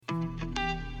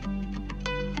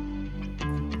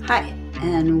Hi,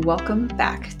 and welcome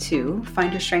back to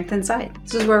Find Your Strength Inside.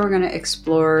 This is where we're going to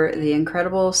explore the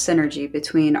incredible synergy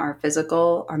between our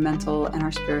physical, our mental, and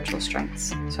our spiritual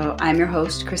strengths. So I'm your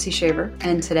host, Chrissy Shaver,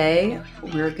 and today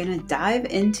we're going to dive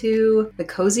into the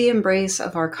cozy embrace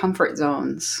of our comfort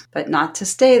zones, but not to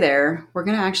stay there. We're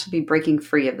going to actually be breaking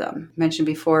free of them. I mentioned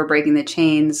before, breaking the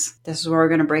chains. This is where we're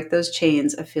going to break those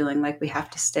chains of feeling like we have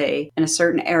to stay in a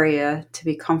certain area to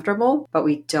be comfortable, but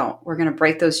we don't. We're going to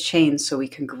break those chains so we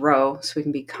can grow, so we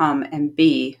can become and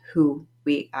be who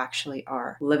we actually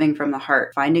are, living from the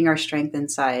heart, finding our strength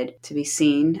inside to be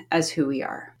seen as who we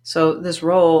are. So this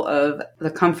role of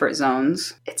the comfort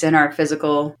zones, it's in our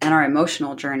physical and our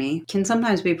emotional journey, can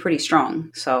sometimes be pretty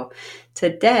strong. So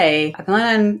today, I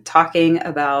plan on talking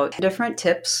about different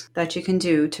tips that you can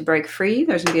do to break free.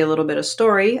 There's going to be a little bit of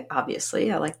story,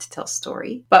 obviously. I like to tell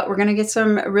story. But we're going to get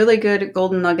some really good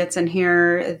golden nuggets in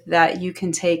here that you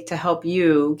can take to help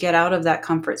you get out of that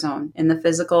comfort zone in the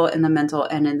physical, in the mental,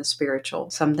 and in the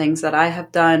spiritual. Some things that I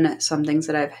have done, some things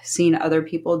that I've seen other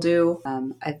people do.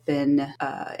 I've been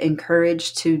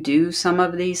encouraged to do some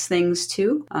of these things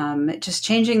too. Just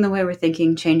changing the way we're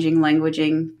thinking, changing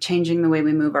languaging, changing the way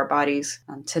we move our bodies,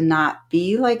 to not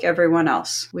be like everyone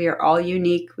else. We are all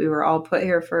unique. We were all put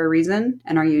here for a reason,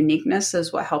 and our uniqueness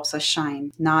is what helps us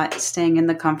shine, not staying in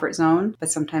the comfort zone,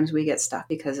 but sometimes we get stuck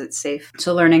because it's safe.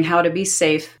 So learning how to be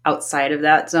safe outside of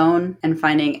that zone and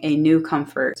finding a new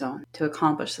comfort zone to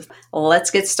accomplish this.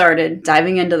 Let's get started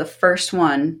diving into the first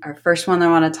one. Our first one I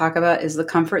want to talk about is the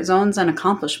comfort zones and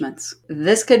accomplishments.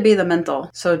 This could be the mental.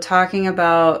 So talking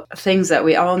about things that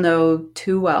we all know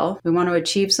too well. We want to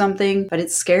achieve something, but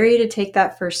it's scary to take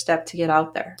that first step to get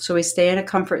out there. So we stay in a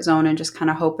comfort zone and just kind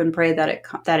of hope and pray that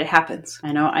it happens.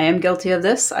 I know I am guilty of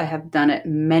this. I have done it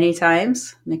many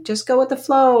times. Like, just go with the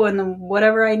flow and then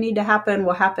whatever I need to happen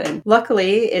will happen.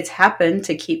 Luckily, it's happened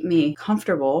to keep me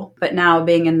comfortable. But now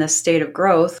being in this state of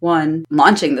growth, one,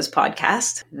 launching this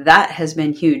podcast, that has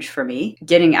been huge for me.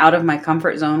 Getting out of my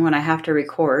comfort zone when I have to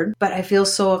record. But I feel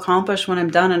so accomplished when I'm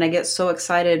done, and I get so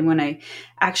excited when I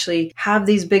actually have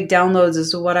these big downloads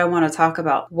as to what I want to talk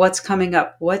about. What's coming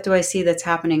up? What do I see that's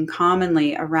happening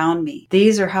commonly around me?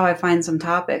 These are how I find some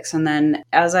topics. And then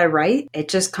as I write, it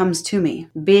just comes to me.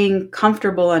 Being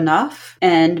comfortable enough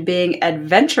and being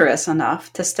adventurous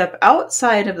enough to step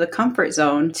outside of the comfort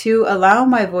zone to allow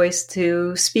my voice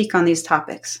to speak on these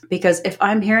topics. Because if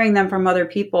I'm hearing them from other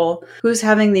people who's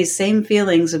having these same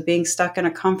feelings of being stuck in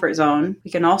a comfort zone,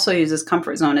 we can also use this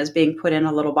comfort zone as being put in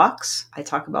a little box. I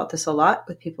talk about this a lot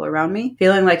with people around me,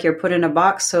 feeling like you're put in a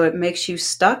box so it makes you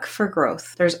stuck for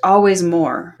growth. There's always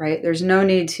more, right? There's no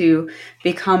need to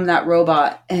become that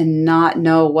robot and not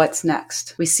know what's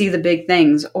next. We see the big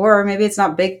things, or maybe it's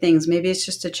not big things, maybe it's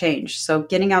just a change. So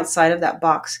getting outside of that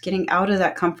box, getting out of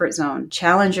that comfort zone,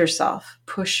 challenge yourself,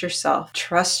 push yourself,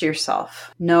 trust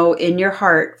yourself. Know in your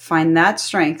heart, find that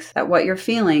strength that what you're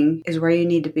feeling is where you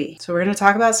need to be. So we're going to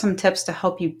talk about some tips to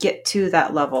help you get to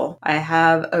that level. I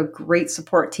have a great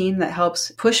support team that helps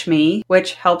push me,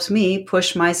 which helps me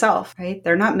push myself, right?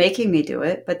 They're not making me do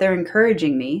it, but they're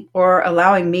encouraging me or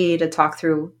allowing me to talk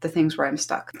through the things where I'm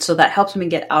stuck. So that helps me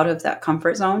get out of that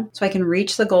comfort zone so I can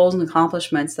reach the goals and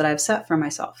accomplishments that I've set for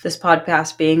myself. This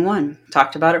podcast being one.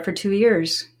 Talked about it for 2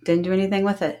 years. Didn't do anything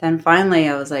with it. Then finally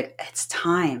I was like, it's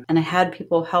time. And I had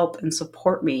people help and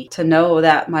support me to know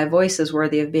that my voice is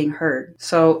worthy of being heard.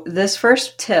 So this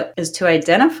first tip is to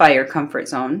identify your comfort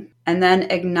zone and then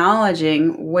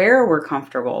acknowledging where we're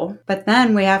comfortable. But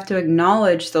then we have to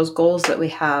acknowledge those goals that we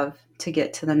have to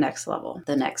get to the next level,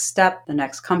 the next step, the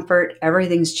next comfort.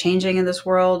 Everything's changing in this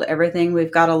world. Everything,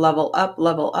 we've got to level up,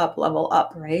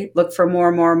 right? Look for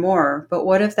more, more, more. But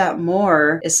what if that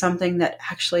more is something that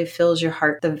actually fills your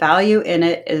heart? The value in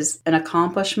it is an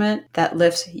accomplishment that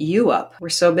lifts you up. We're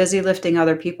so busy lifting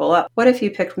other people up. What if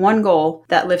you picked one goal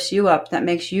that lifts you up, that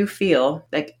makes you feel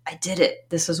like, I did it.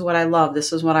 This is what I love.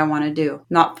 This is what I want to do.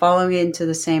 Not following into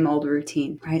the same old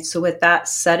routine, right? So with that,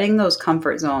 setting those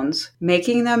comfort zones,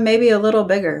 making them maybe a little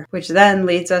bigger, which then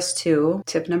leads us to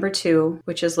tip number 2,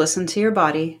 which is listen to your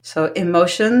body. So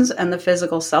emotions and the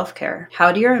physical self-care.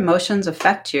 How do your emotions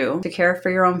affect you to care for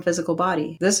your own physical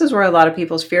body? This is where a lot of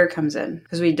people's fear comes in,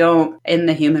 because we don't, in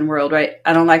the human world, right?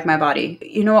 I don't like my body.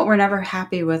 You know what? We're never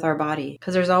happy with our body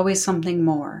because there's always something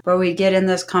more. But we get in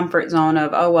this comfort zone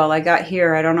of, oh, well, I got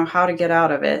here. I don't know how to get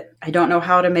out of it. I don't know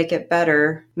how to make it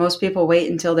better. Most people wait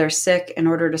until they're sick in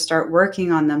order to start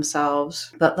working on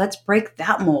themselves. But let's break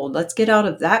that mold world? Let's get out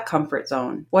of that comfort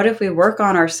zone. What if we work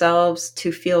on ourselves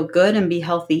to feel good and be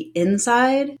healthy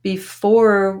inside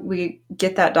before we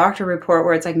get that doctor report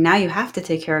where it's like, now you have to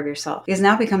take care of yourself, because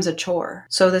now it becomes a chore.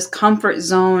 So this comfort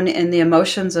zone in the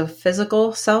emotions of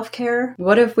physical self-care,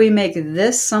 what if we make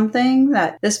this something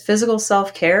that this physical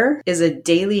self-care is a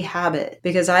daily habit?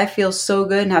 Because I feel so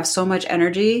good and have so much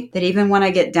energy that even when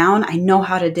I get down, I know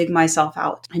how to dig myself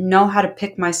out. I know how to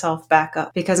pick myself back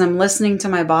up because I'm listening to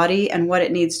my body and what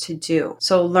it needs to do.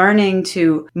 So learning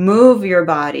to move your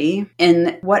body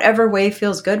in whatever way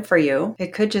feels good for you.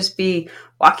 It could just be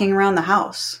walking around the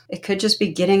house. It could just be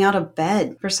getting out of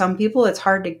bed. For some people, it's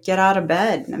hard to get out of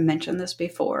bed. I mentioned this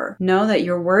before. Know that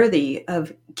you're worthy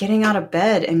of getting out of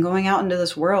bed and going out into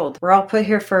this world. We're all put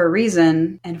here for a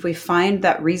reason. And if we find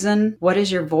that reason, what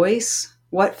is your voice?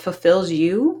 What fulfills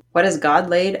you? What has God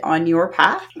laid on your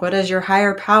path? What has your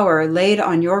higher power laid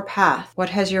on your path? What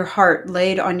has your heart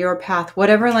laid on your path?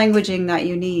 Whatever languaging that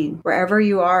you need, wherever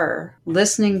you are,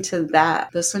 listening to that,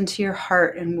 listen to your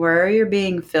heart and where you're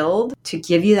being filled to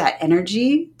give you that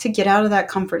energy to get out of that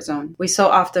comfort zone. We so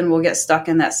often will get stuck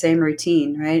in that same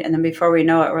routine, right? And then before we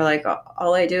know it, we're like,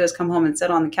 all I do is come home and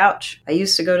sit on the couch. I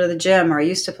used to go to the gym, or I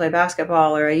used to play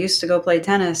basketball, or I used to go play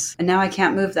tennis, and now I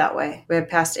can't move that way. We have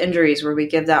past injuries where we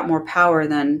give that more power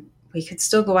than we could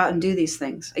still go out and do these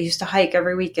things. I used to hike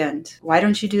every weekend. Why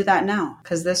don't you do that now?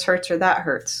 Because this hurts or that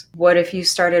hurts. What if you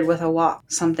started with a walk?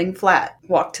 Something flat.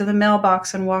 Walk to the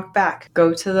mailbox and walk back.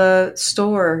 Go to the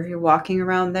store. You're walking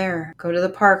around there. Go to the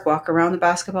park. Walk around the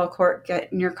basketball court.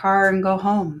 Get in your car and go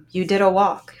home. You did a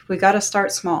walk. We got to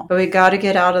start small. But we got to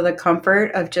get out of the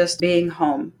comfort of just being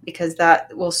home, because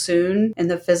that will soon, in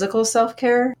the physical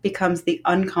self-care, becomes the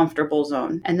uncomfortable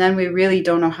zone. And then we really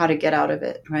don't know how to get out of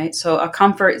it, right? So a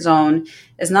comfort zone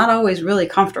is not always really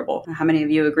comfortable. How many of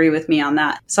you agree with me on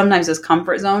that? Sometimes this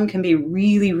comfort zone can be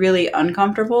really, really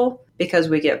uncomfortable because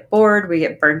we get bored, we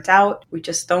get burnt out, we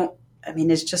just don't,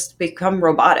 it's just become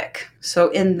robotic. So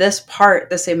in this part,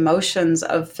 this emotions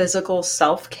of physical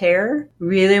self-care,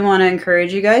 really want to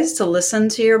encourage you guys to listen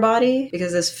to your body,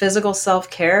 because this physical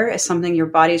self-care is something your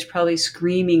body's probably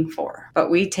screaming for.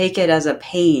 But we take it as a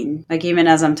pain. Like even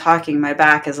as I'm talking, my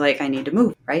back is like, I need to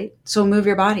move, right? So move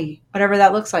your body, whatever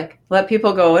that looks like. Let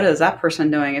people go, what is that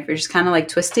person doing? If you're just kind of like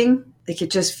twisting, like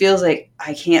it just feels like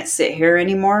I can't sit here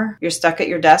anymore. You're stuck at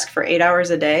your desk for 8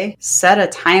 hours a day. Set a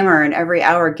timer, and every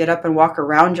hour get up and walk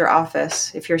around your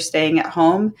office. If you're staying at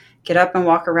home, get up and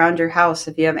walk around your house.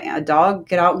 If you have a dog,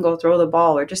 get out and go throw the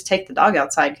ball, or just take the dog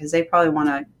outside because they probably want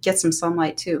to get some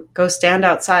sunlight too. Go stand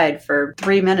outside for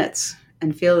 3 minutes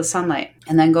and feel the sunlight,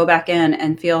 and then go back in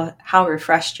and feel how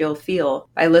refreshed you'll feel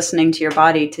by listening to your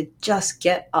body to just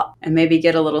get up and maybe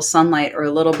get a little sunlight or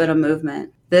a little bit of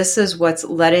movement. This is what's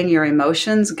letting your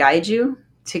emotions guide you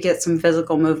to get some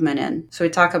physical movement in. So we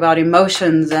talk about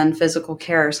emotions and physical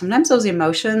care. Sometimes those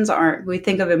emotions we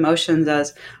think of emotions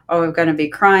as, oh, I'm going to be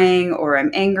crying or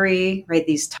I'm angry, right?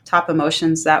 These top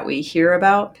emotions that we hear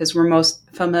about because we're most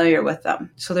familiar with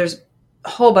them. So there's a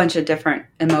whole bunch of different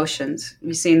emotions.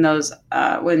 We've seen those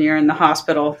when you're in the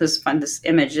hospital. This is fun. This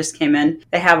image just came in.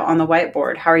 They have on the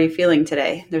whiteboard, how are you feeling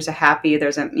today? There's a happy,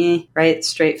 there's a meh, right?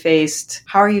 Straight-faced.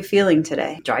 How are you feeling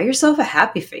today? Draw yourself a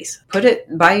happy face. Put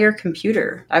it by your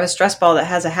computer. I have a stress ball that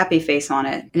has a happy face on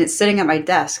it, and it's sitting at my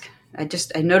desk. I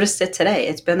noticed it today.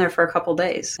 It's been there for a couple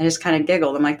days. I just kind of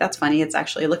giggled. I'm like, that's funny. It's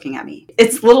actually looking at me.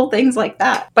 It's little things like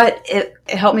that. But it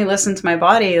helped me listen to my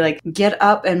body, like get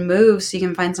up and move so you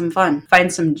can find some fun. Find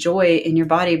some joy in your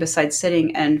body besides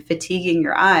sitting and fatiguing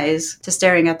your eyes to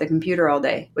staring at the computer all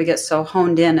day. We get so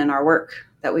honed in our work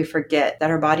that we forget that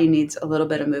our body needs a little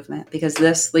bit of movement, because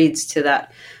this leads to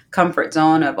that comfort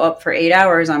zone of, for 8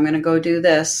 hours, I'm going to go do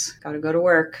this. Got to go to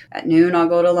work. At noon, I'll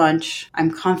go to lunch.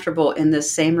 I'm comfortable in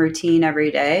this same routine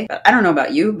every day. But I don't know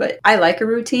about you, but I like a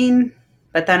routine.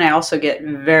 But then I also get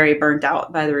very burnt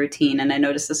out by the routine. And I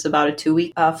notice this about a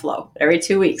 2-week flow. Every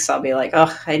 2 weeks, I'll be like,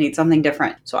 I need something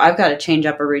different. So I've got to change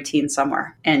up a routine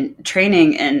somewhere. And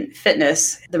training and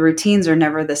fitness, the routines are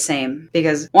never the same.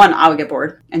 Because 1, I'll get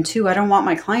bored. And 2, I don't want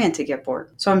my client to get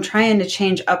bored. So I'm trying to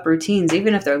change up routines,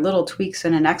 even if they're little tweaks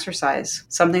in an exercise.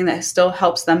 Something that still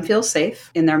helps them feel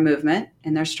safe in their movement,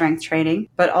 in their strength training,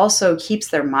 but also keeps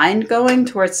their mind going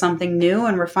towards something new.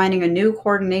 And we're finding a new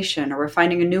coordination, or we're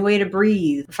finding a new way to breathe.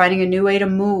 We're finding a new way to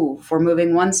move. We're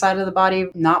moving one side of the body,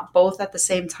 not both at the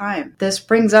same time. This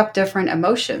brings up different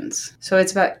emotions. So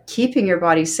it's about keeping your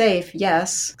body safe,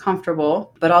 yes,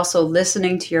 comfortable, but also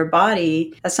listening to your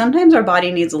body. That sometimes our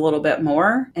body needs a little bit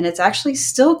more, and it's actually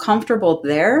still comfortable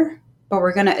there, but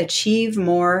we're going to achieve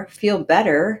more, feel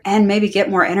better, and maybe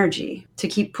get more energy to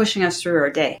keep pushing us through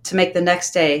our day, to make the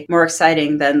next day more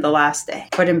exciting than the last day.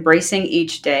 But embracing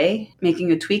each day,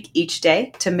 making a tweak each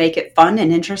day to make it fun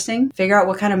and interesting, figure out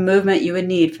what kind of movement you would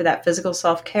need for that physical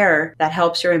self-care that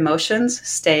helps your emotions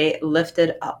stay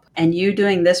lifted up. And you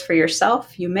doing this for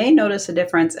yourself, you may notice a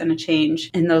difference and a change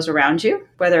in those around you,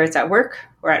 whether it's at work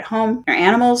or at home. Your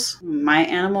animals, my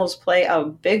animals play a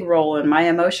big role in my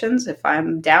emotions. If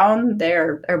I'm down,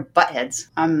 they're buttheads.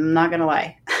 I'm not gonna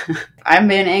lie. I'm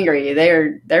being angry.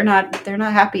 They're not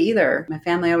happy either. My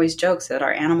family always jokes that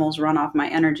our animals run off my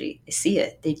energy. I see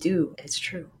it. They do. It's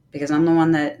true. Because I'm the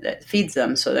one that feeds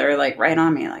them. So they're like right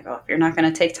on me, like, oh, if you're not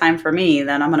going to take time for me,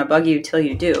 then I'm going to bug you till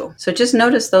you do. So just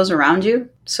notice those around you.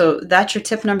 So that's your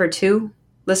tip number 2.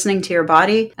 Listening to your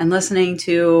body and listening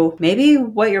to maybe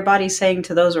what your body's saying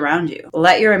to those around you.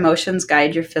 Let your emotions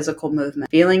guide your physical movement.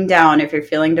 Feeling down, if you're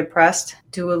feeling depressed,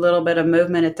 do a little bit of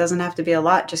movement. It doesn't have to be a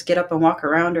lot. Just get up and walk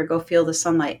around or go feel the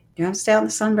sunlight. You don't have to stay out in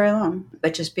the sun very long,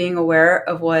 but just being aware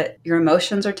of what your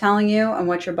emotions are telling you and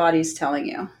what your body's telling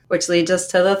you. Which leads us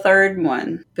to the third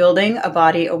one, building a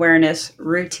body awareness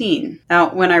routine.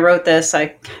 Now, when I wrote this,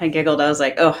 I giggled. I was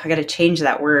like, oh, I got to change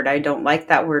that word. I don't like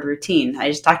that word routine. I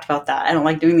just talked about that. I don't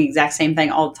like doing the exact same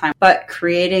thing all the time. But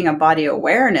creating a body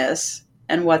awareness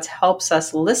and what helps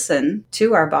us listen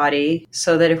to our body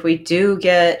so that if we do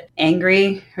get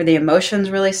angry or the emotions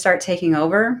really start taking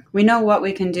over, we know what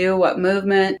we can do, what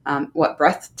movement, what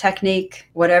breath technique,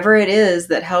 whatever it is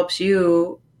that helps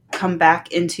you come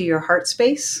back into your heart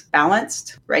space,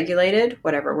 balanced, regulated,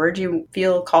 whatever word you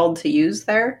feel called to use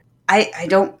there. I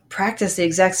don't practice the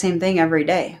exact same thing every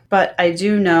day, but I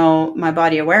do know my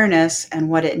body awareness and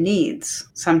what it needs.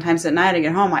 Sometimes at night I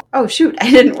get home, oh shoot,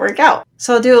 I didn't work out.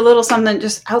 So I'll do a little something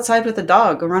just outside with the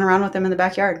dog, go run around with him in the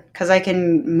backyard because I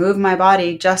can move my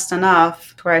body just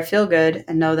enough to where I feel good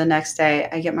and know the next day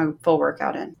I get my full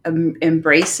workout in.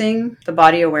 Embracing the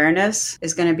body awareness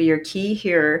is going to be your key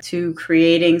here to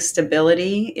creating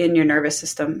stability in your nervous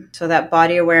system. So that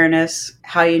body awareness,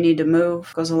 how you need to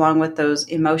move, goes along with those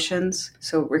emotions.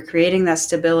 So we're creating that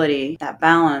stability, that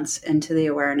balance into the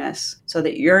awareness so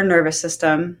that your nervous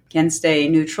system can stay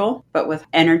neutral, but with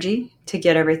energy to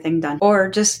get everything done, or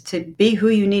just to be who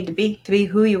you need to be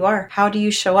who you are. How do you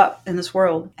show up in this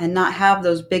world and not have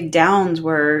those big downs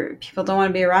where people don't want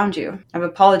to be around you? I've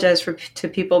apologized to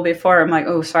people before. I'm like,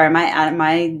 oh, sorry,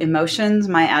 my emotions,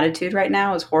 my attitude right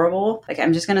now is horrible. Like,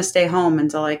 I'm just going to stay home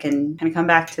until I can kind of come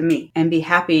back to me and be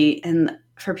happy and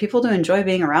for people to enjoy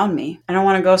being around me. I don't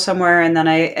want to go somewhere and then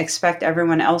I expect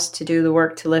everyone else to do the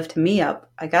work to lift me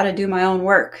up. I got to do my own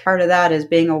work. Part of that is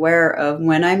being aware of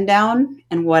when I'm down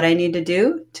and what I need to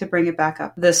do to bring it back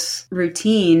up. This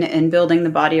routine in building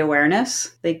the body awareness,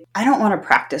 I don't want to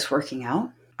practice working out.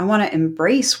 I want to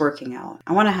embrace working out.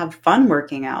 I want to have fun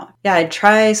working out. Yeah, I'd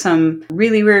try some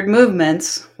really weird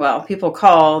movements. Well, people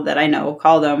call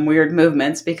them weird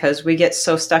movements because we get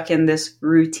so stuck in this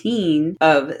routine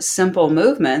of simple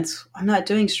movements. I'm not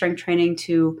doing strength training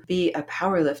to be a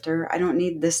power lifter. I don't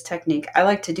need this technique. I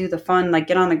like to do the fun, like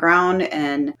get on the ground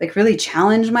and like really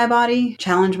challenge my body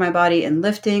in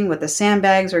lifting with the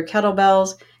sandbags or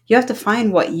kettlebells. You have to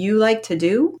find what you like to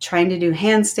do, trying to do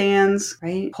handstands,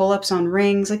 right? Pull-ups on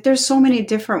rings. Like there's so many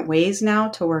different ways now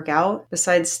to work out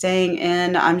besides staying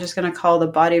in, I'm just going to call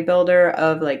the bodybuilder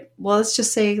of like, well, let's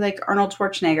just say like Arnold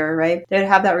Schwarzenegger, right? They'd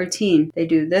have that routine. They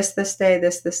do this day,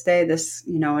 this day, this,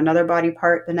 another body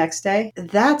part the next day.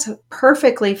 That's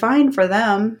perfectly fine for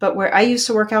them. But where I used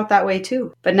to work out that way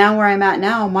too. But now where I'm at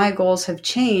now, my goals have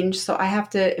changed. So I have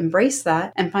to embrace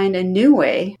that and find a new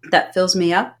way that fills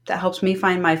me up, that helps me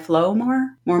find my flow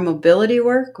more mobility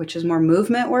work, which is more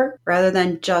movement work rather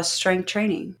than just strength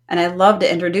training. And I love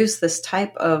to introduce this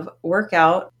type of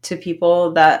workout to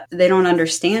people that they don't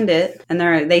understand it and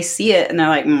they see it and they're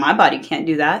like, my body can't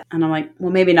do that. And I'm like,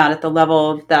 well, maybe not at the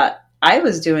level that I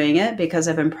was doing it because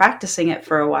I've been practicing it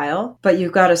for a while, but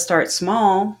you've got to start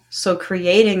small. So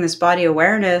creating this body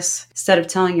awareness, instead of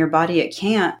telling your body it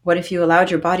can't, what if you allowed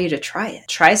your body to try it?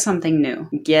 Try something new.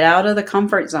 Get out of the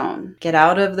comfort zone. Get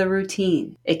out of the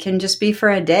routine. It can just be for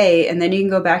a day and then you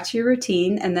can go back to your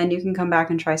routine and then you can come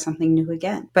back and try something new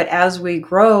again. But as we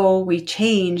grow, we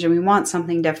change and we want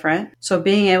something different. So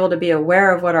being able to be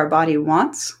aware of what our body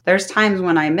wants. There's times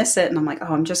when I miss it and I'm like,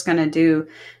 oh, I'm just going to do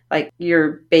like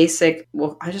your basic,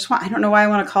 I don't know why I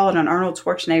want to call it an Arnold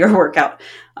Schwarzenegger workout,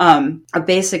 a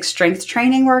basic strength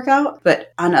training workout.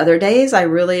 But on other days, I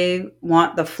really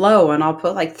want the flow and I'll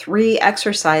put like 3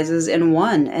 exercises in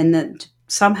one and then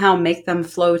somehow make them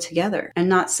flow together and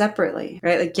not separately,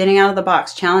 right? Like getting out of the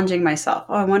box, challenging myself.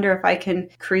 Oh, I wonder if I can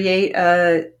create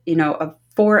a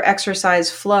 4 exercise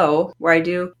flow where I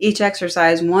do each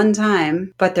exercise one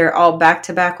time, but they're all back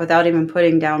to back without even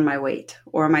putting down my weight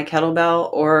or my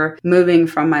kettlebell or moving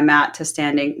from my mat to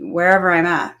standing wherever I'm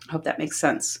at. I hope that makes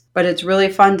sense. But it's really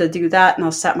fun to do that. And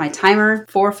I'll set my timer,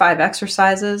 4 or 5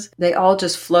 exercises. They all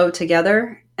just flow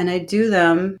together. And I do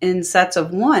them in sets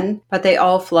of 1, but they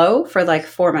all flow for like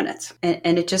 4 minutes.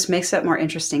 And it just makes it more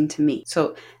interesting to me.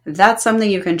 So that's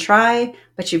something you can try,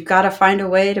 but you've got to find a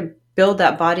way to build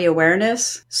that body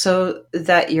awareness so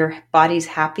that your body's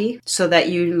happy, so that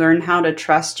you learn how to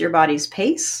trust your body's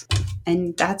pace.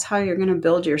 And that's how you're going to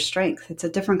build your strength. It's a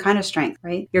different kind of strength,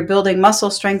 right? You're building muscle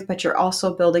strength, but you're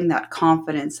also building that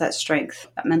confidence, that strength,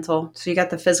 that mental. So you got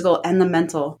the physical and the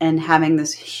mental, and having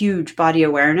this huge body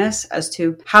awareness as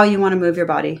to how you want to move your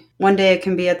body. One day it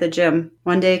can be at the gym.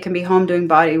 One day it can be home doing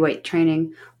body weight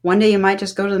training. One day you might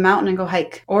just go to the mountain and go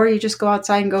hike, or you just go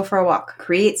outside and go for a walk.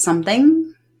 Create something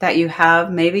that you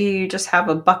have. Maybe you just have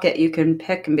a bucket you can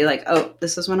pick and be like, oh,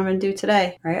 this is what I'm going to do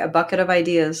today, right? A bucket of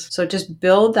ideas. So just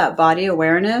build that body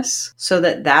awareness so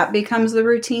that that becomes the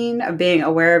routine of being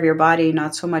aware of your body,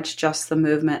 not so much just the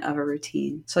movement of a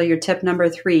routine. So your tip number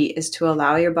 3 is to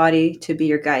allow your body to be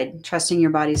your guide, trusting your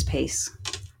body's pace.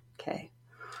 Okay.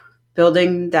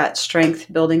 Building that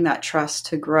strength, building that trust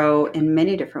to grow in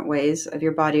many different ways of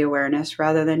your body awareness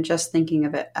rather than just thinking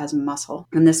of it as muscle.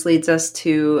 And this leads us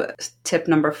to tip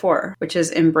number 4, which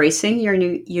is embracing your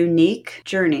unique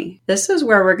journey. This is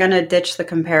where we're going to ditch the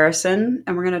comparison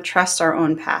and we're going to trust our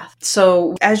own path.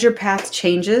 So as your path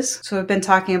changes, so we've been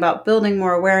talking about building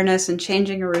more awareness and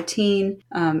changing your routine,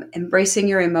 embracing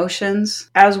your emotions.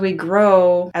 As we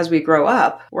grow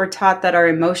up, we're taught that our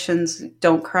emotions,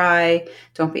 don't cry,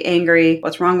 don't be angry,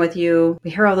 what's wrong with you?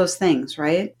 We hear all those things,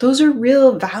 right? Those are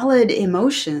real valid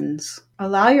emotions.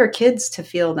 Allow your kids to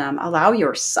feel them. Allow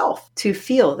yourself to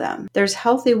feel them. There's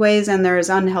healthy ways and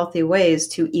there's unhealthy ways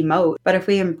to emote. But if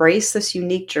we embrace this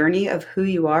unique journey of who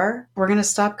you are, we're going to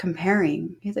stop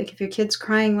comparing. Like if your kid's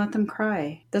crying, let them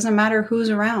cry. Doesn't matter who's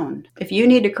around. If you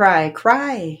need to cry,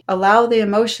 cry. Allow the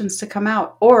emotions to come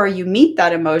out. Or you meet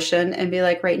that emotion and be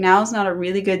like, right now is not a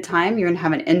really good time. You're going to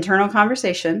have an internal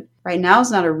conversation. Right now is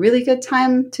not a really good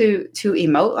time to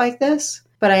emote like this.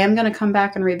 But I am going to come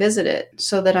back and revisit it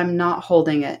so that I'm not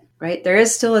holding it, right? There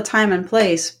is still a time and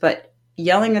place, but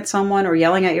yelling at someone or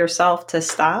yelling at yourself to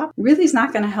stop really is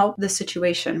not going to help the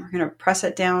situation. We're going to press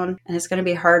it down and it's going to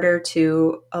be harder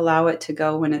to allow it to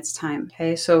go when it's time.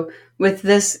 Okay. So with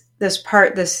this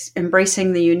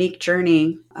embracing the unique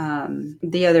journey,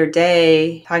 the other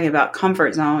day, talking about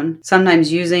comfort zone,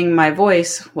 sometimes using my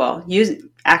voice,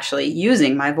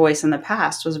 using my voice in the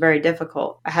past was very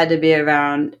difficult. I had to be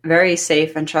around very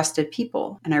safe and trusted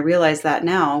people. And I realize that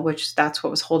now, that's what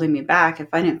was holding me back. If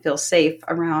I didn't feel safe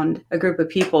around a group of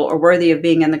people or worthy of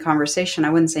being in the conversation, I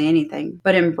wouldn't say anything.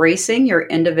 But embracing your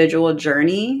individual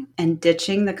journey and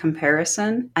ditching the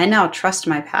comparison, I now trust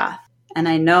my path. And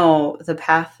I know the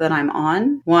path that I'm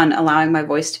on, 1, allowing my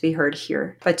voice to be heard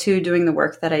here, but 2, doing the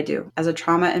work that I do. As a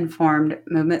trauma-informed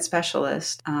movement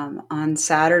specialist, on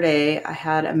Saturday, I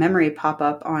had a memory pop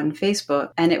up on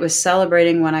Facebook, and it was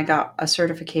celebrating when I got a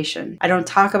certification. I don't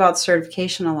talk about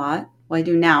certification a lot. Well, I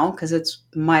do now because it's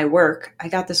my work. I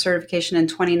got the certification in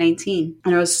 2019,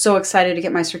 and I was so excited to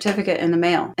get my certificate in the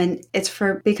mail. And it's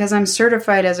because I'm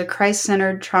certified as a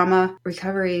Christ-centered trauma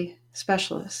recovery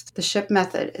specialist. The SHIP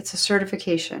method, it's a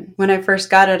certification. When I first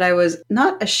got it, I was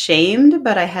not ashamed,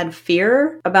 but I had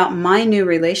fear about my new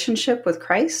relationship with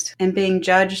Christ and being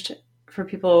judged for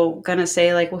people gonna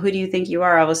say like, well, who do you think you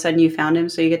are? All of a sudden you found him,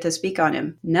 so you get to speak on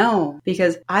him. No,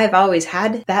 because I've always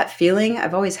had that feeling.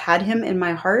 I've always had him in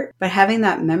my heart. But having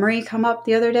that memory come up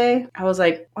the other day, I was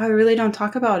like, well, I really don't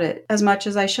talk about it as much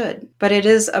as I should. But it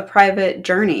is a private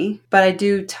journey. But I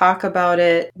do talk about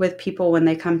it with people when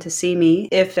they come to see me,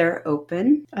 if they're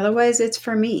open. Otherwise, it's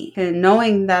for me. And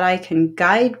knowing that I can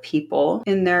guide people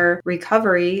in their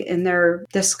recovery, in their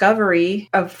discovery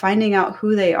of finding out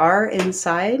who they are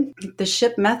inside, the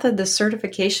SHIP method, the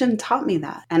certification taught me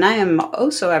that. And I am oh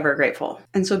so ever grateful.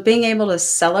 And so being able to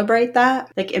celebrate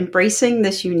that, like embracing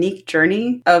this unique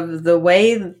journey of the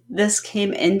way this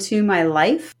came into my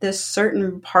life, this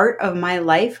certain part of my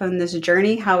life and this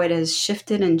journey, how it has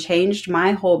shifted and changed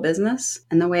my whole business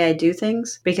and the way I do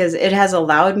things, because it has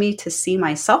allowed me to see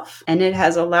myself and it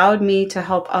has allowed me to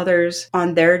help others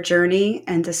on their journey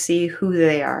and to see who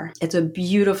they are. It's a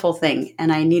beautiful thing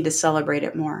and I need to celebrate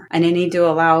it more. And I need to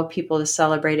allow people to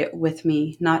celebrate it with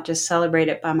me, not just celebrate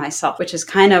it by myself, which is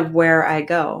kind of where I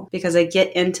go because I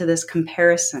get into this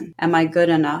comparison. Am I good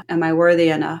enough? Am I worthy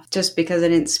enough? Just because I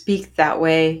didn't speak that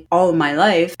way all of my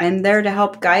life, I'm there to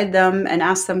help guide them and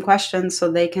ask them questions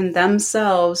so they can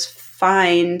themselves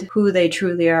find who they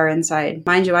truly are inside.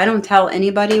 Mind you, I don't tell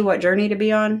anybody what journey to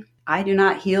be on. I do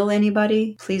not heal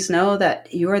anybody. Please know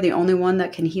that you are the only one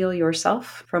that can heal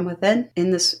yourself from within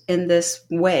in this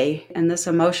way, in this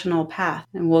emotional path.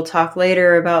 And we'll talk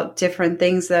later about different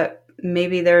things that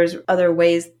maybe there's other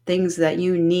ways, things that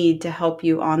you need to help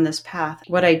you on this path.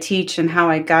 What I teach and how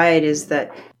I guide is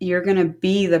that you're going to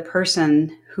be the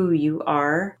person who you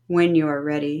are when you are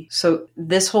ready. So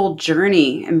this whole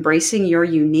journey, embracing your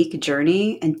unique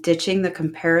journey and ditching the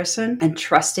comparison and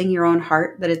trusting your own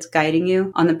heart that it's guiding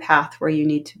you on the path where you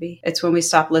need to be. It's when we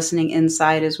stop listening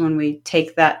inside is when we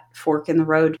take that fork in the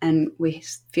road and we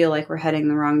feel like we're heading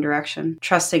the wrong direction.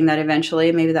 Trusting that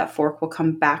eventually maybe that fork will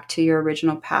come back to your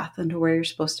original path and to where you're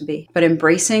supposed to be. But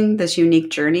embracing this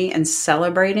unique journey and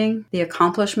celebrating the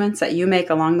accomplishments that you make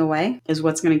along the way is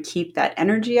what's going to keep that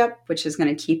energy up, which is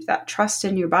going to keep that trust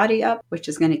in your body up, which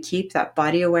is going to keep that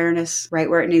body awareness right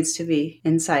where it needs to be,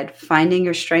 inside. Finding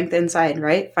your strength inside,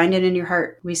 right? Find it in your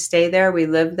heart. We stay there. We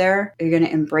live there. You're going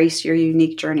to embrace your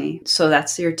unique journey. So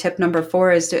that's your tip number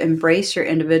 4, is to embrace your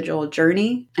individual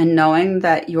journey and knowing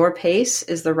that your pace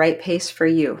is the right pace for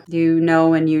you. You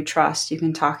know and you trust. You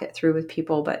can talk it through with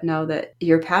people, but know that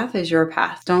your path is your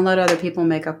path. Don't let other people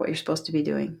make up what you're supposed to be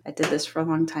doing. I did this for a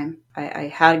long time.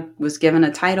 I was given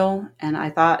a title, and I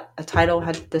thought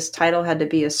this title had to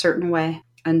be a certain way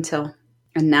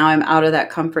and now I'm out of that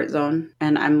comfort zone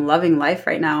and I'm loving life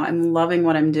right now. I'm loving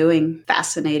what I'm doing.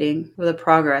 Fascinating with the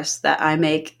progress that I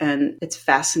make. And it's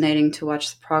fascinating to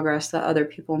watch the progress that other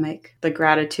people make. The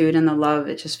gratitude and the love,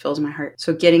 it just fills my heart.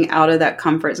 So getting out of that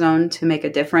comfort zone to make a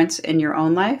difference in your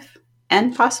own life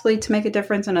and possibly to make a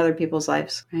difference in other people's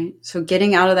lives, right? So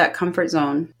getting out of that comfort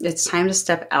zone, it's time to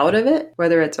step out of it,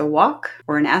 whether it's a walk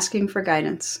or an asking for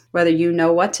guidance, whether you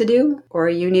know what to do or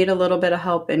you need a little bit of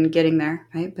help in getting there,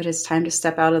 right? But it's time to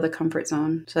step out of the comfort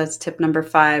zone. So that's tip number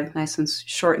 5, nice and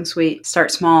short and sweet.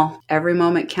 Start small. Every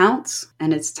moment counts,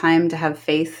 and it's time to have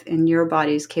faith in your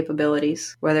body's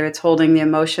capabilities, whether it's holding the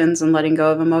emotions and letting go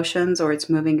of emotions or it's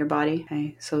moving your body.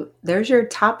 Okay, so there's your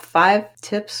top 5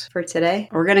 tips for today.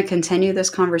 We're going to continue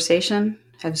this conversation.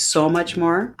 I have so much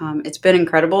more. It's been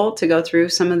incredible to go through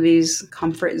some of these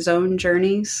comfort zone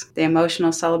journeys, the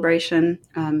emotional celebration,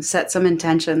 set some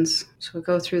intentions. So we'll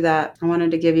go through that. I wanted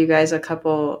to give you guys a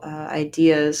couple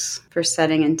ideas for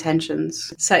setting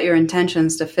intentions. Set your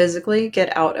intentions to physically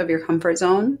get out of your comfort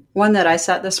zone. One that I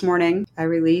set this morning, I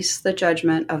release the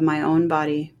judgment of my own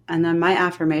body. And then my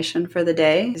affirmation for the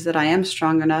day is that I am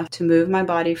strong enough to move my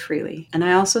body freely. And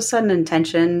I also set an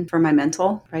intention for my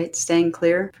mental, right? Staying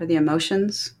clear for the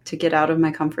emotions to get out of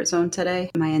my comfort zone today.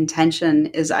 My intention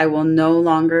is I will no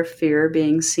longer fear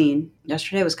being seen.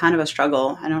 Yesterday was kind of a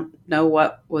struggle. I don't know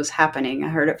what was happening. I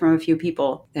heard it from a few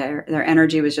people. Their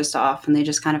energy was just off and they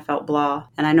just kind of felt blah.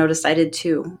 And I noticed I did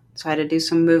too. So I had to do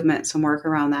some movement, some work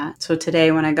around that. So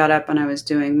today when I got up and I was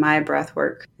doing my breath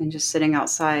work and just sitting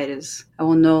outside is I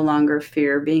will no longer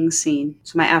fear being seen.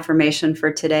 So my affirmation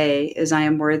for today is I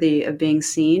am worthy of being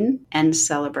seen and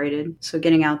celebrated. So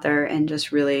getting out there and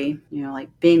just really, like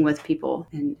being with people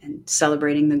and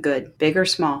celebrating the good, big or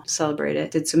small, celebrate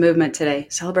it. Did some movement today.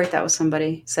 Celebrate that with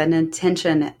somebody. Set an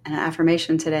intention and an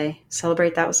affirmation today.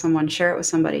 Celebrate that with someone. Share it with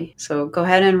somebody. So go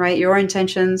ahead and write your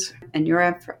intentions and your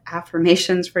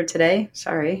affirmations for today.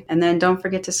 Sorry. And then don't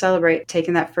forget to celebrate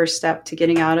taking that first step to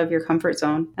getting out of your comfort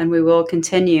zone. And we will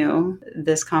continue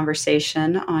this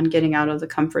conversation on getting out of the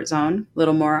comfort zone, a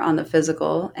little more on the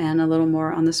physical and a little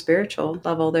more on the spiritual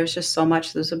level. There's just so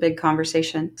much. There's a big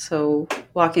conversation. So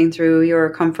walking through your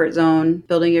comfort zone,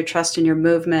 building your trust in your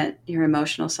movement, your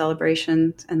emotional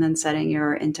celebrations, and then setting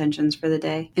your intentions for the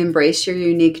day. Embrace your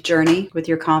unique journey with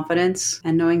your confidence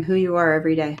and knowing who you are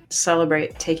every day.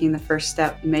 Celebrate taking the first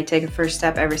step. You may take a first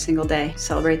step every single day.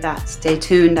 Celebrate that. Stay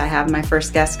tuned. I have my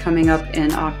first guest coming up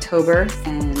in October,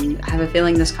 and I have a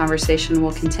feeling this conversation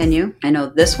will continue. I know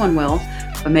this one will,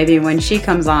 but maybe when she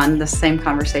comes on, the same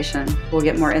conversation, we'll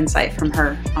get more insight from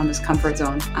her on this comfort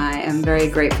zone. I am very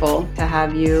grateful to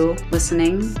have you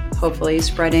listening, hopefully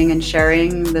spreading and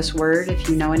sharing this word if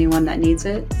you know anyone that needs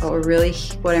it. But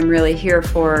what I'm really here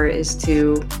for is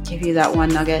to give you that one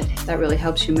nugget that really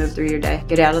helps you move through your day.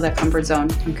 Get out of that comfort zone.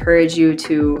 Encourage you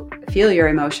to feel your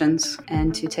emotions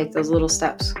and to take those little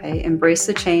steps. Okay? Embrace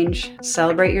the change.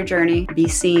 Celebrate your journey. Be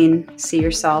seen. See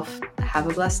yourself. Have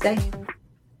a blessed day.